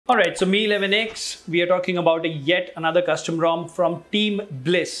Alright, so Mi 11X, we are talking about yet another custom ROM from Team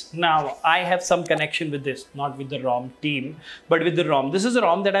Bliss. Now, I have some connection with this, not with the ROM team, but with the ROM. This is a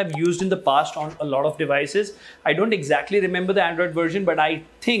ROM that I've used in the past on a lot of devices. I don't exactly remember the Android version, but I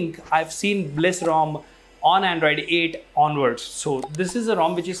think I've seen BlissROM on Android 8 onwards. So this is a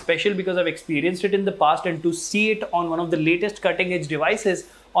ROM which is special because I've experienced it in the past, and to see it on one of the latest cutting edge devices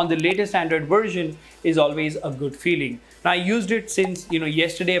on the latest Android version is always a good feeling. Now I used it since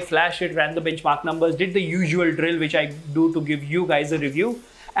yesterday, I flashed it, ran the benchmark numbers, did the usual drill which I do to give you guys a review,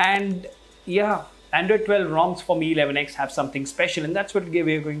 and yeah, Android 12 ROMs for Mi 11X have something special, and that's what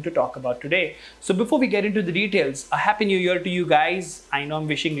we're going to talk about today. So before we get into the details, a happy new year to you guys. I know I'm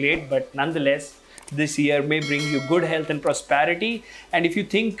wishing late, but nonetheless, this year may bring you good health and prosperity. And if you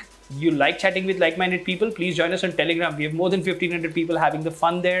think you like chatting with like-minded people, please join us on Telegram. We have more than 1,500 people having the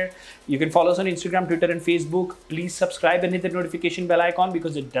fun there. You can follow us on Instagram, Twitter, and Facebook. Please subscribe and hit the notification bell icon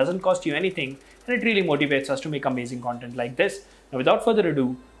because it doesn't cost you anything, and it really motivates us to make amazing content like this. Now, without further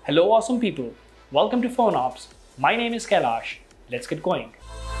ado, hello awesome people. Welcome to PhoneOps. My name is Kailash. Let's get going.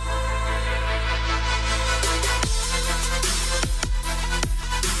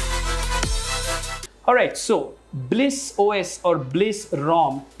 Alright, so Bliss OS or Bliss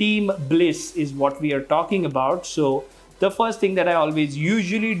ROM, Team Bliss is what we are talking about. So the first thing that I always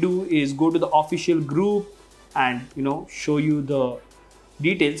usually do is go to the official group and show you the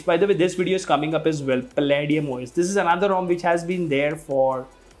details. By the way, this video is coming up as well, Palladium OS. This is another ROM which has been there for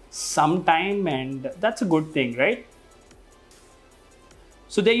some time, and that's a good thing, right?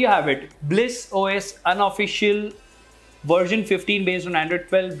 So there you have it, Bliss OS unofficial version 15 based on Android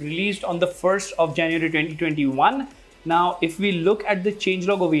 12, released on the 1st of January 2021. Now, if we look at the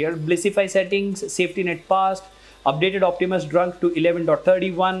changelog over here, Blissify settings, safety net passed, updated Optimus Drunk to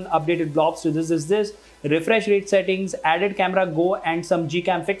 11.31, updated blobs to this, refresh rate settings, added camera go and some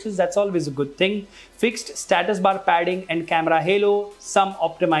Gcam fixes, that's always a good thing, fixed status bar padding and camera halo, some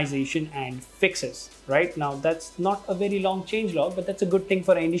optimization and fixes. Right now, that's not a very long changelog, but that's a good thing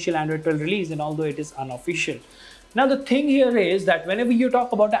for an initial Android 12 release, and although it is unofficial. Now the thing here is that whenever you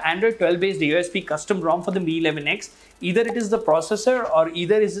talk about an Android 12 based AOSP custom ROM for the Mi 11X, either it is the processor or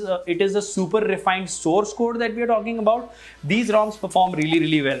either it is a super refined source code that we are talking about. These ROMs perform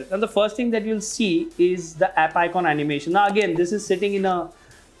really well. And the first thing that you'll see is the app icon animation. Now again, this is sitting in a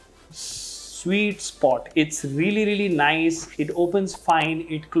sweet spot. It's really nice. It opens fine,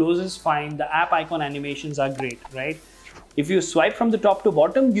 it closes fine. The app icon animations are great, right? If you swipe from the top to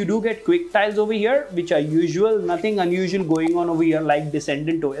bottom, you do get quick tiles over here, which are usual, nothing unusual going on over here like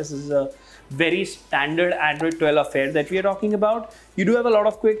Descendant OS. This is a very standard Android 12 affair that we are talking about. You do have a lot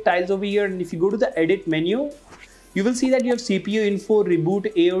of quick tiles over here, and if you go to the edit menu, you will see that you have CPU info,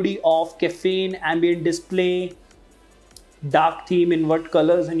 reboot, AOD off, caffeine, ambient display, dark theme, invert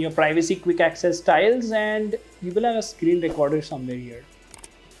colors, and your privacy quick access tiles, and you will have a screen recorder somewhere here.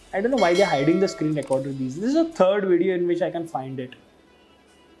 I don't know why they're hiding the screen recorder. This is a third video in which I can find it.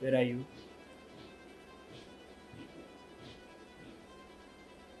 Where are you?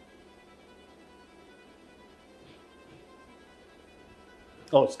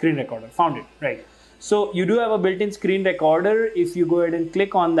 Oh, screen recorder. Found it. Right. So you do have a built-in screen recorder. If you go ahead and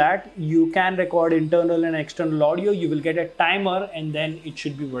click on that, you can record internal and external audio. You will get a timer, and then it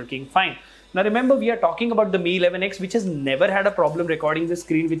should be working fine. Now remember, we are talking about the Mi 11X, which has never had a problem recording the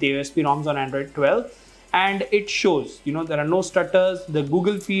screen with AOSP ROMs on Android 12, and it shows, there are no stutters. The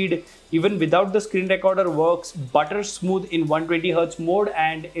Google feed, even without the screen recorder, works butter smooth in 120Hz mode,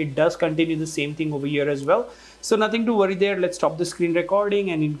 and it does continue the same thing over here as well. So nothing to worry there. Let's stop the screen recording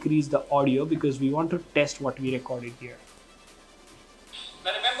and increase the audio because we want to test what we recorded here.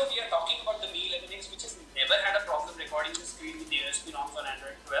 Now remember, we are talking about the Mi 11X, which has never had a problem recording the screen with AOSP ROMs on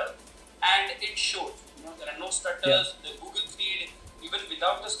Android 12. And it shows, there are no stutters, the Google feed, even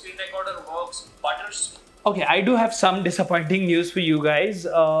without the screen recorder, works butter smooth. Okay, I do have some disappointing news for you guys.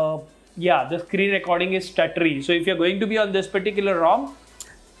 Yeah, the screen recording is stuttery. So if you're going to be on this particular ROM,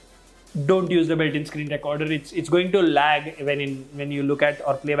 don't use the built-in screen recorder. It's going to lag when you look at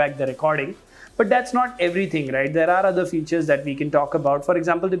or play back the recording. But that's not everything, right? There are other features that we can talk about. For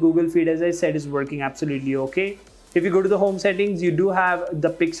example, the Google feed, as I said, is working absolutely okay. If you go to the home settings, you do have the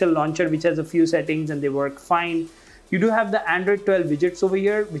Pixel launcher, which has a few settings and they work fine. You do have the Android 12 widgets over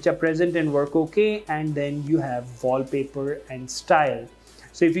here, which are present and work okay. And then you have wallpaper and style.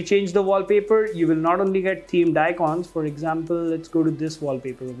 So if you change the wallpaper, you will not only get themed icons. For example, let's go to this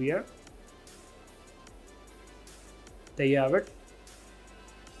wallpaper over here. There you have it.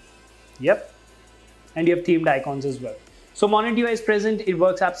 Yep. And you have themed icons as well. So Monet UI is present. It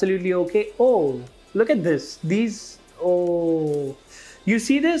works absolutely okay. Oh, look at this. These, oh, You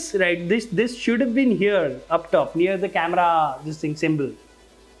see this, right? This should have been here up top near the camera, this thing symbol.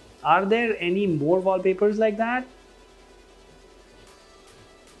 Are there any more wallpapers like that?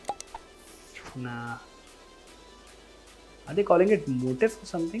 Nah. Are they calling it motif or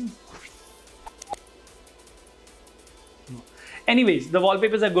something? No. Anyways, the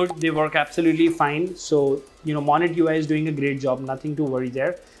wallpapers are good. They work absolutely fine. So, Monet UI is doing a great job. Nothing to worry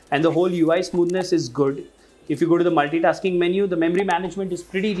there. And the whole UI smoothness is good. If you go to the multitasking menu, the memory management is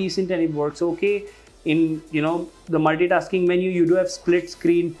pretty decent and it works okay. In, the multitasking menu, you do have split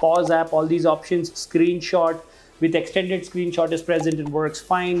screen, pause app, all these options, screenshot with extended screenshot is present and works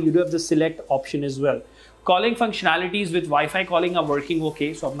fine. You do have the select option as well. Calling functionalities with Wi-Fi calling are working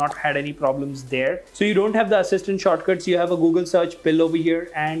okay, so I've not had any problems there. So you don't have the assistant shortcuts, you have a Google search pill over here,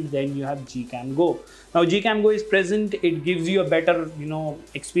 and then you have Gcam Go. Now Gcam Go is present, it gives you a better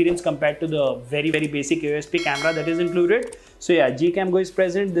experience compared to the very basic AOSP camera that is included. So yeah, Gcam Go is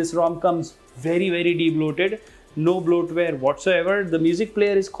present. This ROM comes very de-bloated, no bloatware whatsoever. The music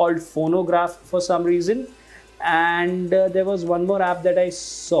player is called Phonograph for some reason, and there was one more app that I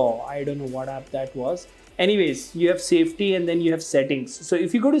saw. I don't know what app that was. Anyways, you have safety and then you have settings. So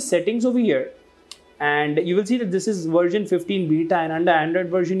if you go to settings over here, and you will see that this is version 15 beta, and under Android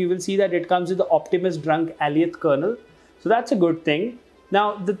version you will see that it comes with the Optimus Drunk Aliath kernel. So that's a good thing.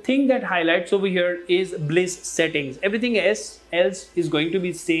 Now the thing that highlights over here is Bliss Settings. Everything else is going to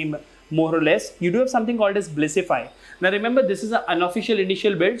be same more or less. You do have something called as Blissify. Now remember, this is an unofficial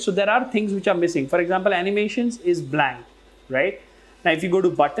initial build, so there are things which are missing. For example, animations is blank, right? Now if you go to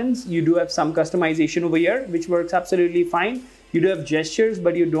buttons, you do have some customization over here, which works absolutely fine. You do have gestures,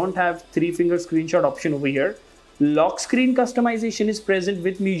 but you don't have 3-finger screenshot option over here. Lock screen customization is present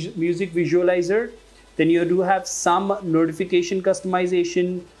with music visualizer. Then you do have some notification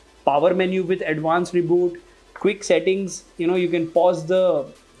customization, power menu with advanced reboot, quick settings. You can pause the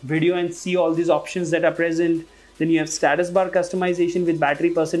video and see all these options that are present. Then you have status bar customization with battery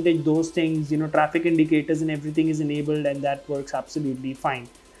percentage, those things, traffic indicators and everything is enabled, and that works absolutely fine.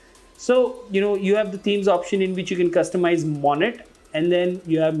 So, you have the themes option in which you can customize Monet, and then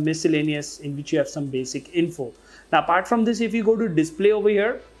you have miscellaneous in which you have some basic info. Now, apart from this, if you go to display over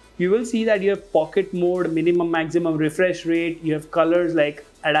here, you will see that you have pocket mode, minimum, maximum refresh rate, you have colors like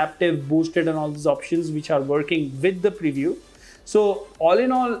adaptive, boosted and all these options which are working with the preview. So all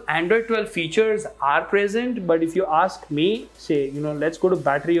in all, Android 12 features are present, but if you ask me, say, let's go to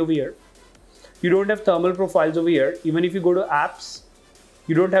battery over here. You don't have thermal profiles over here. Even if you go to apps,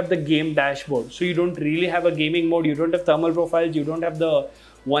 you don't have the game dashboard. So you don't really have a gaming mode. You don't have thermal profiles. You don't have the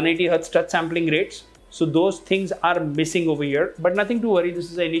 180 Hz touch sampling rates. So those things are missing over here, but nothing to worry.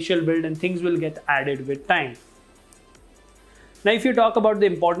 This is an initial build and things will get added with time. Now, if you talk about the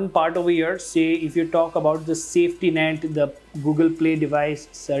important part over here, say if you talk about the safety net, the Google Play device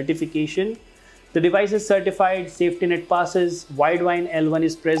certification, the device is certified, safety net passes, Widevine L1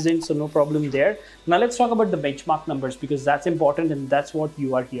 is present, so no problem there. Now let's talk about the benchmark numbers because that's important and that's what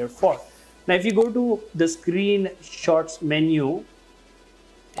you are here for. Now, if you go to the screenshots menu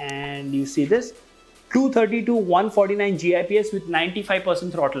and you see this, 230 to 149 GIPS with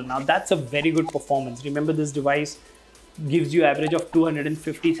 95% throttle. Now that's a very good performance. Remember, this device gives you average of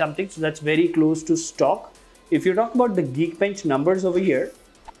 250 something, so that's very close to stock. If you talk about the Geekbench numbers over here,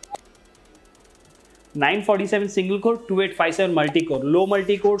 947 single core, 2857 multi-core, low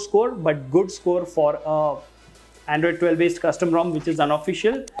multi-core score but good score for a Android 12 based custom ROM which is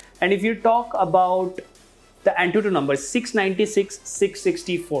unofficial. And if you talk about the Antutu numbers, 696,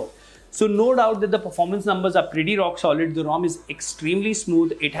 664. So no doubt that the performance numbers are pretty rock solid. The ROM is extremely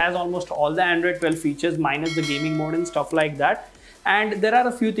smooth. It has almost all the Android 12 features minus the gaming mode and stuff like that. And there are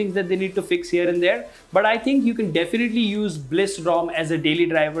a few things that they need to fix here and there. But I think you can definitely use BlissROM as a daily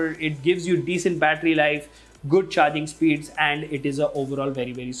driver. It gives you decent battery life, good charging speeds, and it is an overall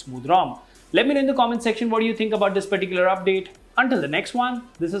very smooth ROM. Let me know in the comment section what do you think about this particular update. Until the next one,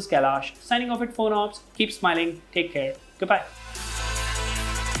 this is Kailash signing off at PhoneOps. Keep smiling. Take care. Goodbye.